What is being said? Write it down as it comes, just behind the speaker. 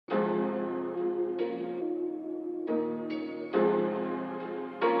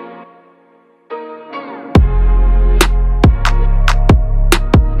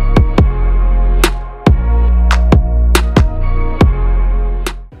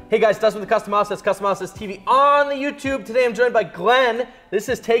Hey guys, Dustin with the Custom Offsets, Custom Offsets TV on the YouTube. Today I'm joined by Glenn. This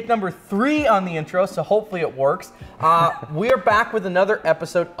is take number 3 on the intro, so hopefully it works. We are back with another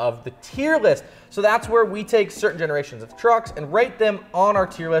episode of the tier list. So that's where we take certain generations of trucks and rate them on our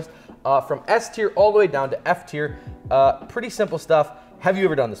tier list from S tier all the way down to F tier. Pretty simple stuff. Have you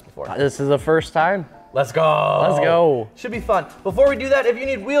ever done this before? This is the first time. Let's go. Let's go. Should be fun. Before we do that, if you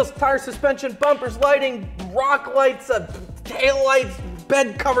need wheels, tires, suspension, bumpers, lighting, rock lights, tail lights,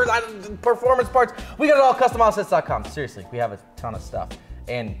 bed covers, performance parts, we got it all at CustomOffsets.com. Seriously, we have a ton of stuff.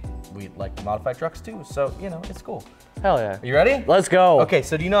 And we like to modify trucks too, so, you know, it's cool. Hell yeah. Are you ready? Let's go. Okay,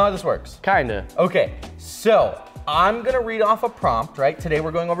 so do you know how this works? Kinda. Okay, so I'm gonna read off a prompt, right? Today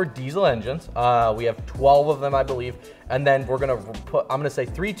we're going over diesel engines. We have 12 of them, I believe. And then we're gonna put, I'm gonna say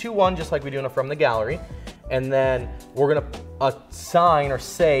 3, 2, 1, just like we do in a From the Gallery. And then we're gonna assign or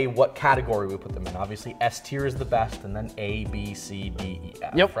say what category we put them in. Obviously, S tier is the best, and then A, B, C, D, E,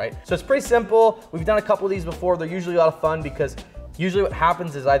 F, Yep. right? So it's pretty simple. We've done a couple of these before. They're usually a lot of fun because usually what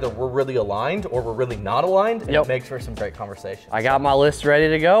happens is either we're really aligned or we're really not aligned, and Yep. it makes for some great conversation. I got my list ready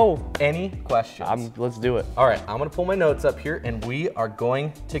to go. Any questions? Let's do it. All right, I'm gonna pull my notes up here and we are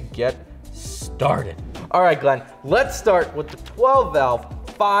going to get started. All right, Glenn, let's start with the 12 valve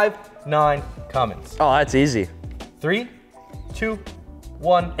 5.9 Cummins. Oh, that's easy. 3, 2,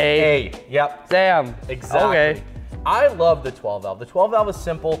 1, A. A. Yep, Damn. exactly. Okay. I love the 12 valve. The 12 valve is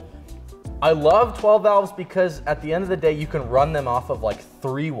simple. I love 12 valves because at the end of the day, you can run them off of like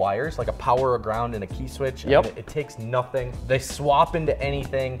 3 wires, like a power, a ground, and a key switch. Yep. And it takes nothing. They swap into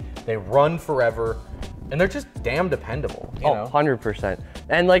anything. They run forever. And they're just damn dependable, you know? 100%.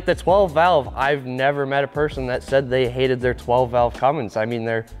 And like the 12 valve, I've never met a person that said they hated their 12 valve Cummins. I mean,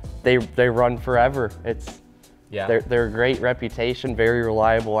 they run forever. They're a great reputation, very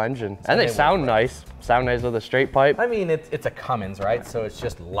reliable engine. And they sound nice. Sound nice with a straight pipe. I mean, it's a Cummins, right? So it's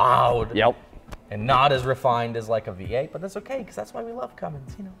just loud. Yep. And not as refined as like a V8, but that's okay, because that's why we love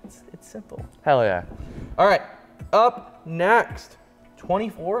Cummins. You know, it's simple. Hell yeah. All right, up next,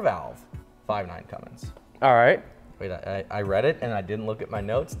 24 valve 5.9 Cummins. All right. Wait, I read it and I didn't look at my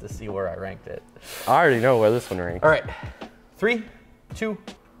notes to see where I ranked it. I already know where this one ranks. All right, 3, 2,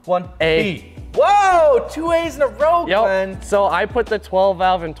 1, A. B. Whoa, 2 A's in a row, Glenn. Yep. So I put the 12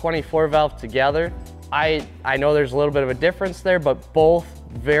 valve and 24 valve together. I know there's a little bit of a difference there, but both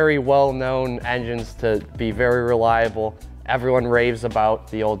very well-known engines to be very reliable. Everyone raves about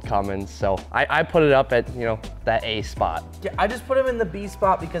the old Cummins, so I put it up at, you know, that A spot. Yeah, I just put them in the B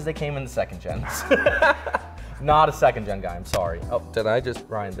spot because they came in the second gens. Not a second gen guy, I'm sorry. Oh,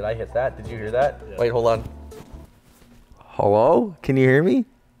 Ryan, did I hit that? Did you hear that? Yeah. Wait, hold on. Hello? Can you hear me?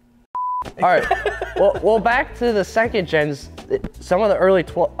 All right, well, back to the second gens. Some of the early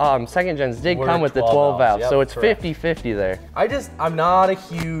second gens did come with the 12 valve, yep, so it's correct. 50-50 there. I'm not a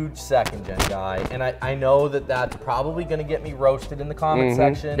huge second gen guy, and I know that that's probably gonna get me roasted in the comment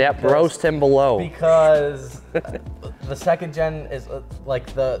section. Yep, roast him below. Because the second gen is like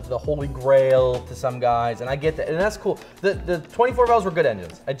the holy grail to some guys, and I get that, and that's cool. The 24 valves were good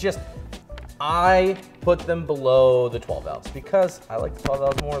engines. I put them below the 12 valves because I like the 12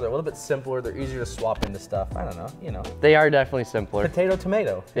 valves more. They're a little bit simpler. They're easier to swap into stuff. I don't know, you know. They are definitely simpler. Potato,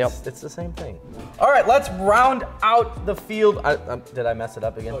 tomato. Yep. It's the same thing. All right, let's round out the field. Did I mess it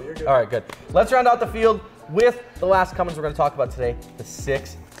up again? Oh, you're good. All right, good. Let's round out the field with the last Cummins we're gonna talk about today, the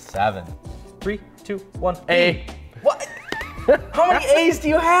 6.7. 3, 2, 1, A. What? How many A's do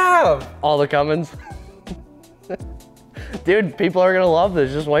you have? All the Cummins. Dude, people are gonna love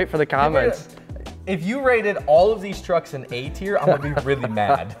this. Just wait for the comments. If you rated all of these trucks in A tier, I'm gonna be really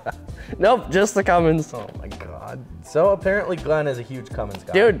mad. Nope, just the Cummins. Oh my God. So apparently Glenn is a huge Cummins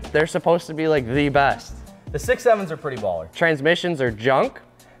guy. Dude, they're supposed to be like the best. The 6.7s are pretty baller. Transmissions are junk,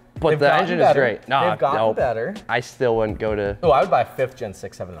 but They've the gotten engine better. is great. No, They've gotten better. I still wouldn't go to. Oh, I would buy a 5th gen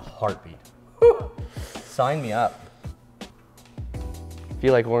 6.7 in a heartbeat. Whew. Sign me up.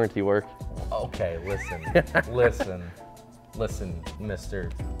 Feel like warranty work. Okay, listen,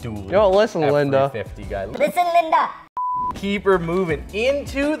 Mr. Dooley. Yo, listen, Linda. F350 guy. Listen, Linda. Keep her moving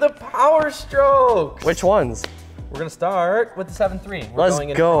into the Power Strokes. Which ones? We're gonna start with the 7.3. We're Let's going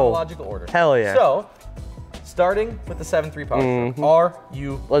in go. chronological order. Hell yeah. So, starting with the 7.3 Power Stroke. Are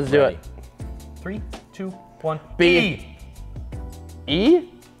you Let's do ready? it. 3, 2, 1. B. E?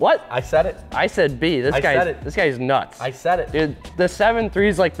 What? I said it. I said B. This guy's nuts. I said it. Dude, the 7.3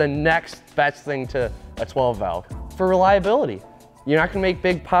 is like the next best thing to a 12 valve for reliability. You're not gonna make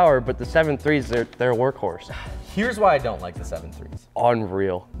big power, but the 7.3s, they're a workhorse. Here's why I don't like the 7.3s.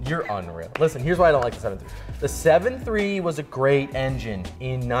 Unreal. You're unreal. Listen, here's why I don't like the 7.3. The 7.3 was a great engine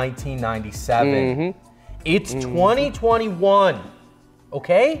in 1997. It's 2021.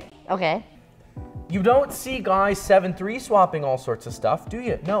 Okay? Okay. You don't see guys 7.3 swapping all sorts of stuff, do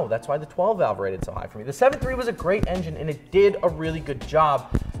you? No, that's why the 12 valve rated so high for me. The 7.3 was a great engine and it did a really good job.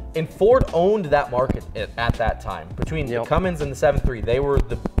 And Ford owned that market at that time. Between the Cummins and the 7.3, they were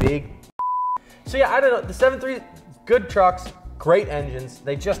the big. So yeah, I don't know, the 7.3, good trucks, great engines.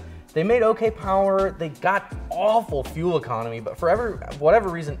 They made okay power. They got awful fuel economy, but for whatever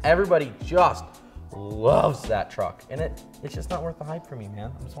reason, everybody just loves that truck, and it's just not worth the hype for me,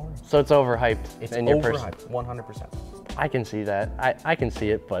 man. I'm sorry. So it's overhyped. It's overhyped, 100%. I can see that. I can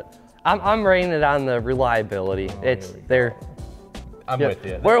see it, but I'm rating it on the reliability. I'm with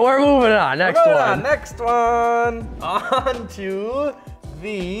you. We're moving on. Next one. Next one. On to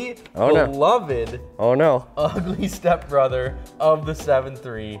the beloved, ugly stepbrother of the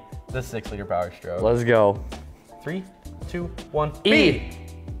 7.3, the 6-liter Power Stroke. Let's go. 3, 2, 1. E.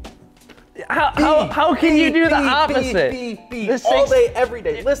 How can you do the opposite? B. All day, every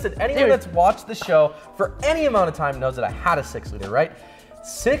day. Listen, anyone that's watched the show for any amount of time knows that I had a 6-liter, right?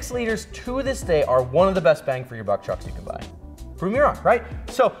 6 liters to this day are one of the best bang for your buck trucks you can buy. Prove me wrong, right?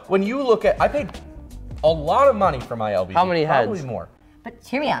 So when you look at, I paid a lot of money for my LBZ. How many heads? Probably more. But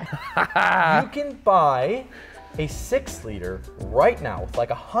hear me out. You can buy a 6-liter right now with like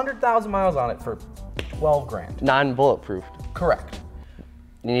 100,000 miles on it for 12 grand. Non-bulletproof. Correct.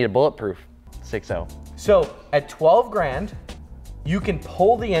 You need a bulletproof 6.0. So at 12 grand, you can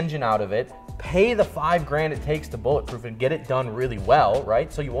pull the engine out of it, pay the 5 grand it takes to bulletproof and get it done really well,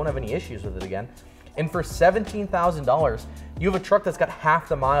 right? So you won't have any issues with it again. And for $17,000, you have a truck that's got half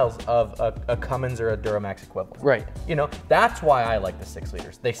the miles of a Cummins or a Duramax equivalent. Right. You know, that's why I like the 6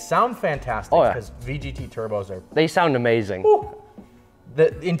 liters. They sound fantastic because VGT turbos are... They sound amazing. Woo.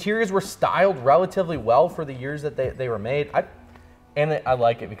 The interiors were styled relatively well for the years that they were made. I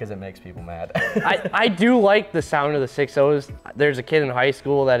like it because it makes people mad. I do like the sound of the 6.0s. There's a kid in high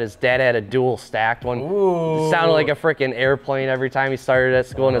school that his dad had a dual stacked one. Ooh. It sounded like a freaking airplane every time he started at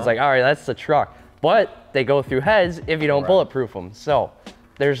school, and it's like, all right, that's the truck. But they go through heads if you don't bulletproof them. So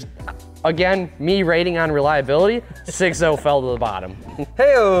there's, again, me rating on reliability, 6.0 fell to the bottom.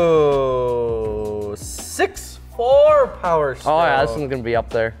 Hey-oh, 6.4 Power Stroke. Oh yeah, this one's gonna be up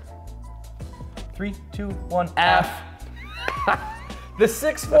there. 3, 2, 1, F. The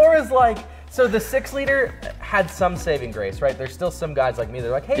 6.4 is like, so the 6-liter had some saving grace, right? There's still some guys like me, they're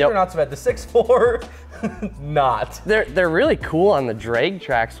like, hey, they're not so bad. The 6.4, not. They're really cool on the drag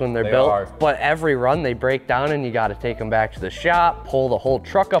tracks when they're built, but every run they break down and you gotta take them back to the shop, pull the whole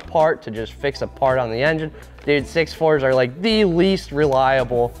truck apart to just fix a part on the engine. Dude, 6.4s are like the least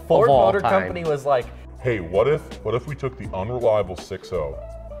reliable Ford of all Motor time. Company was like, hey, what if we took the unreliable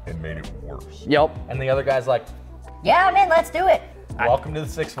 6.0 and made it worse? Yep. And the other guy's like, yeah, I'm in, let's do it. Welcome to the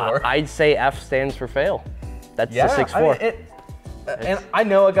 6.4. I'd say F stands for fail. That's the 6.4. I mean, and I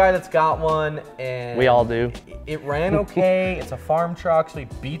know a guy that's got one, and we all do. It ran okay. It's a farm truck, so he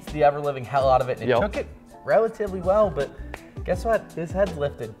beats the ever-living hell out of it, and it took it relatively well. But guess what? His head's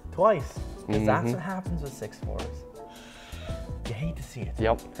lifted twice, because that's what happens with 6.4s. You hate to see it.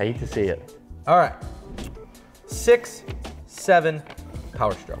 Yep, hate to see it. All right, 6.7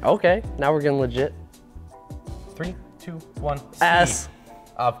 Power Stroke. Okay, now we're getting legit. 3, 2, 1. C. S.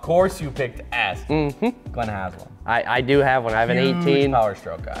 Of course you picked S. Glenn has one. I do have one. I have an 18. Huge Power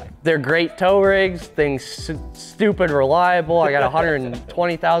Stroke guy. They're great tow rigs. Things stupid reliable. I got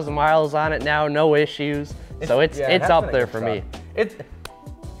 120,000 miles on it now. No issues. So it's up there for me.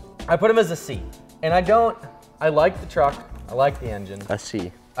 I put him as a C. And I like the truck. I like the engine. A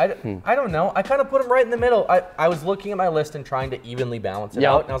C. I don't know. I kind of put him right in the middle. I was looking at my list and trying to evenly balance it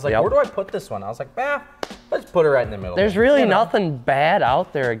out. And I was like, where do I put this one? I was like, let's put it right in the middle. There's really nothing bad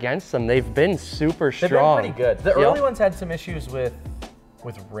out there against them. They've been super strong. They've been pretty good. The early ones had some issues with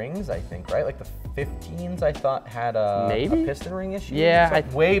rings, I think, right? Like the 15s, I thought had a piston ring issue. Yeah, like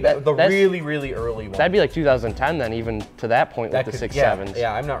really, really early ones. That'd be like 2010 then, even to that point with the 6.7s.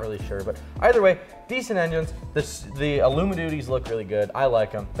 Yeah, I'm not really sure, but either way, decent engines. The Alumaduties look really good. I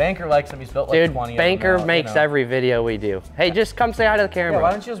like them. Banker likes them. He's built like 20 of them. Banker makes every video we do. Hey, just come say hi to the camera. Yeah,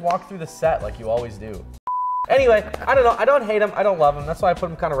 why don't you just walk through the set like you always do? Anyway, I don't know. I don't hate them. I don't love them. That's why I put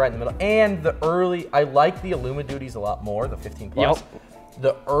them kind of right in the middle. And I like the Alumaduties a lot more, the 15 plus. Yep.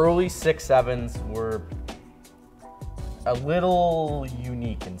 The early 6.7s were a little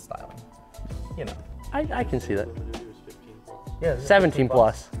unique in styling. You know. I can see that. Yeah. 17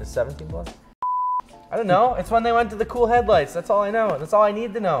 plus. It's 17 plus? I don't know. It's when they went to the cool headlights. That's all I know. That's all I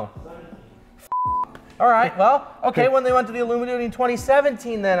need to know. All right, well, okay, when they went to the Alumaduty in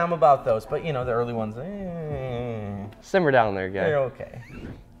 2017, then I'm about those. But, you know, the early ones, simmer down there, guy. they're okay.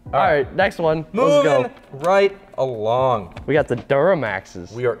 All right, next one. Moving Let's go. right along. We got the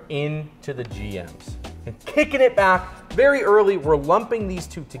Duramaxes. We are into the GMs. And kicking it back very early, we're lumping these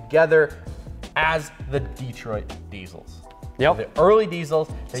two together as the Detroit Diesels. Yep. The early diesels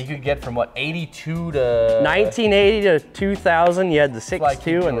that you could get from what, 82 to... 1980 to 2000, you had the like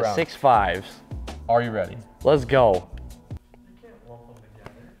 6.2 and the around. 6.5s. Are you ready? Let's go.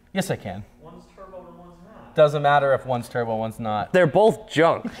 Yes, I can. One's turbo and one's not. Doesn't matter if one's turbo, one's not. They're both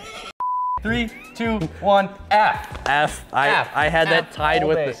junk. 3, 2, 1, F. F. I had that F tied all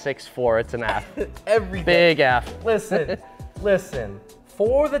with day. the 6.4. It's an F. Everything. Big F. Listen.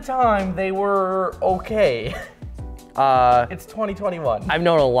 For the time, they were okay. It's 2021. I've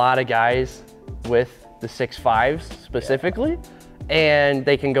known a lot of guys with the 6.5s specifically, and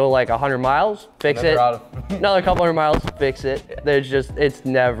they can go like 100 miles, fix Never it. out of- Another couple hundred miles, fix it. There's just, it's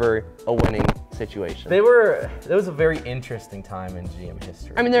never a winning situation. It was a very interesting time in GM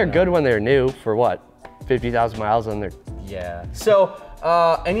history. I mean, they're you know? good when they're new for what, 50,000 miles, and Yeah. So,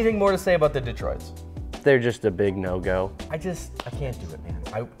 anything more to say about the Detroits? they're just a big no-go. I can't do it,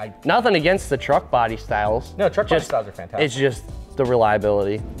 man. Nothing against the truck body styles. No, truck body Just- styles are fantastic. It's just the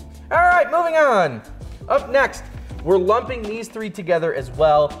reliability. All right, moving on. Up next, we're lumping these three together as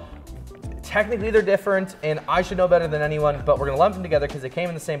well. Technically, they're different, and I should know better than anyone, but we're gonna lump them together because they came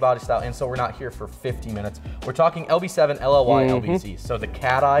in the same body style, and so we're not here for 50 minutes. We're talking LB7, LLY, LBZ. So the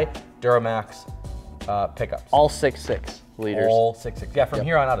Cat Eye, Duramax pickups. All 6.6 liters. All 6.6. Yeah, from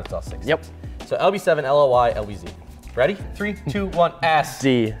here on out, it's all 6.6. Yep. So LB7, LLY, LBZ. Ready? 3, 2, 1, S.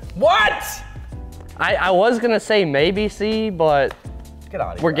 D. What? I was gonna say maybe C, but Get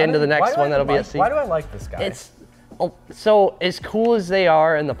out of here. We're getting to the next one, that'll be a C. Why do I like this guy? so as cool as they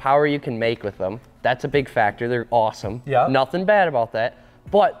are and the power you can make with them, that's a big factor. They're awesome. Yeah. Nothing bad about that.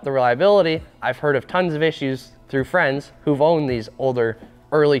 But the reliability, I've heard of tons of issues through friends who've owned these older,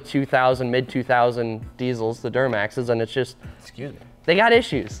 early 2000, mid 2000 diesels, the Duramaxes, and it's just, Excuse me. they got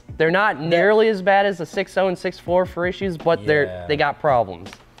issues. They're not nearly as bad as the 6.0 and 6.4 for issues, but Yeah. they got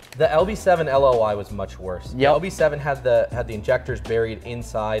problems. The LB7 LLY was much worse. Yep. The LB7 had the injectors buried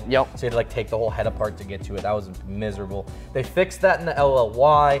inside. Yep. So you had to like take the whole head apart to get to it. That was miserable. They fixed that in the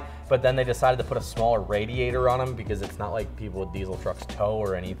LLY, but then they decided to put a smaller radiator on them because it's not like people with diesel trucks tow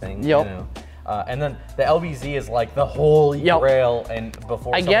or anything. Yep. You know? And then the LBZ is like the holy Yep. grail. And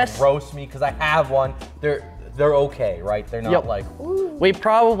before someone guess- roasts me, because I have one, they're okay, right? They're not Yep. like, We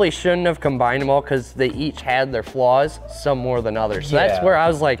probably shouldn't have combined them all because they each had their flaws, some more than others. So that's Yeah. where I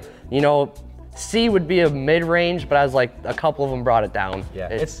was like, you know, C would be a mid-range, but I was like, a couple of them brought it down. yeah,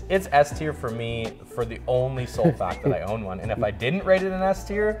 it's S tier for me for the only sole fact that I own one. And if I didn't rate it an S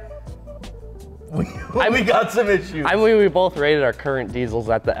tier, we got some issues. I mean, we both rated our current diesels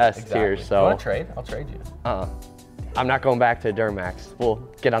at the S tier, You so want to trade? I'll trade you. I'm not going back to Duramax. We'll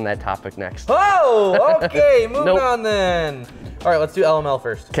get on that topic next. Oh, okay, moving Nope. on then. All right, let's do LML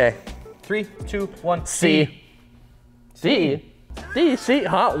first. Okay. 3, 2, 1. C. D. D, C,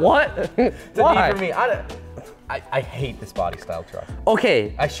 huh? What? It's a D Why? for me. I hate this body style truck.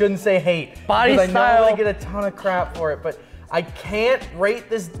 Okay, I shouldn't say hate. Body because style- I know I get a ton of crap for it, but I can't rate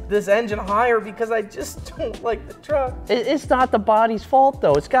this engine higher because I just don't like the truck. it's not the body's fault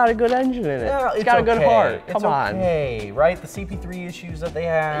though. It's got a good engine in it. Yeah, It's got a good okay. heart. It's Come on. okay, right? The CP3 issues that they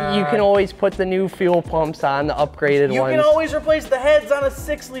have. You can always put the new fuel pumps on, the upgraded You ones. can always realize the heads on a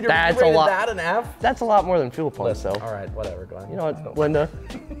 6-liter. That's You a rated lot. That an F. That's a lot more than fuel pumps Listen, though. all right, whatever, Glenn. You know what, Linda?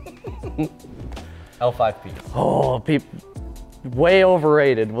 L5P. Oh, way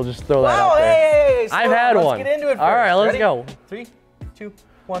overrated. We'll just throw that Oh, out there. hey, I've had let's one. get into it first. All right, let's Ready? go. 3, 2,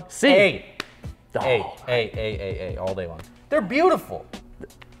 1. C. A. Oh. A, all day long. They're beautiful.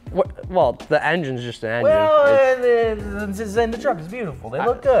 Well, the engine's just an engine. Well, It's- and the truck is beautiful. They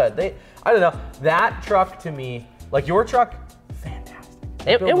look good. I don't know. That truck to me, like your truck, fantastic.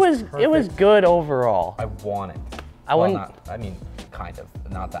 The it build was perfect. good overall. I want it. I Well, wouldn't- I mean, kind of.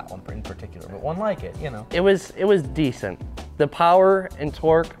 Not that one in particular, but one like it, you know. It was decent. The power and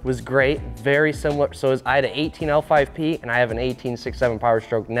torque was great, very similar. So I had an 18 L5P and I have an 18 6.7 Power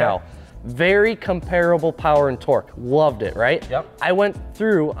Stroke now. Okay. Very comparable power and torque. Loved it, right? Yep. I went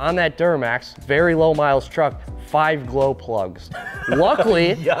through on that Duramax, very low miles truck, 5 glow plugs. Luckily,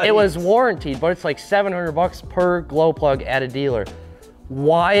 it was Yikes. warranted, but it's like $700 per glow plug at a dealer.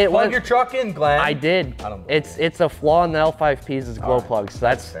 Why it Plug went? your truck in, Glenn. I did. I don't believe It's a flaw in the L5Ps is glow right, plugs.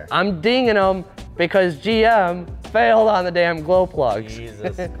 that's fair. I'm dinging them because GM failed on the damn glow plugs.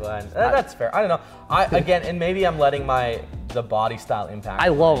 Jesus, Glenn. That's fair. I don't know. Again, and maybe I'm letting the body style impact. I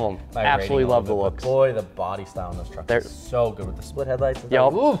love them. my Absolutely rating a love the little bit, looks. but boy, the body style in those trucks They're is so good with the split headlights.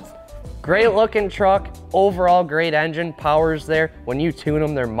 Yup. Oof. Great looking truck, overall great engine, power's there. When you tune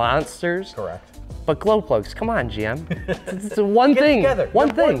them, they're monsters. Correct. But glow plugs, come on, GM. It's one Get thing. together. One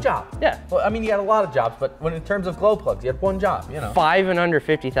You have thing. One job. Yeah. Well, I mean, you had a lot of jobs, but when in terms of glow plugs, you had one job. You know. 5 and under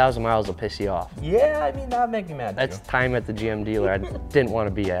 50,000 miles will piss you off. Yeah, I mean, that'd make me mad. That's too. time at the GM dealer I didn't want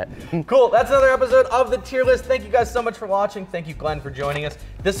to be at. Cool. That's another episode of the Tier List. Thank you guys so much for watching. Thank you, Glenn, for joining us.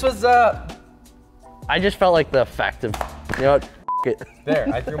 This was I just felt like the effect of, you know what, it. there.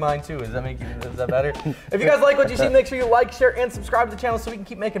 I threw mine too. Is that better? If you guys like what you see, make sure you like, share, and subscribe to the channel so we can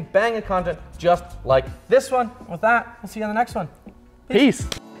keep making banging content just like this one. With that, we'll see you on the next one. Peace.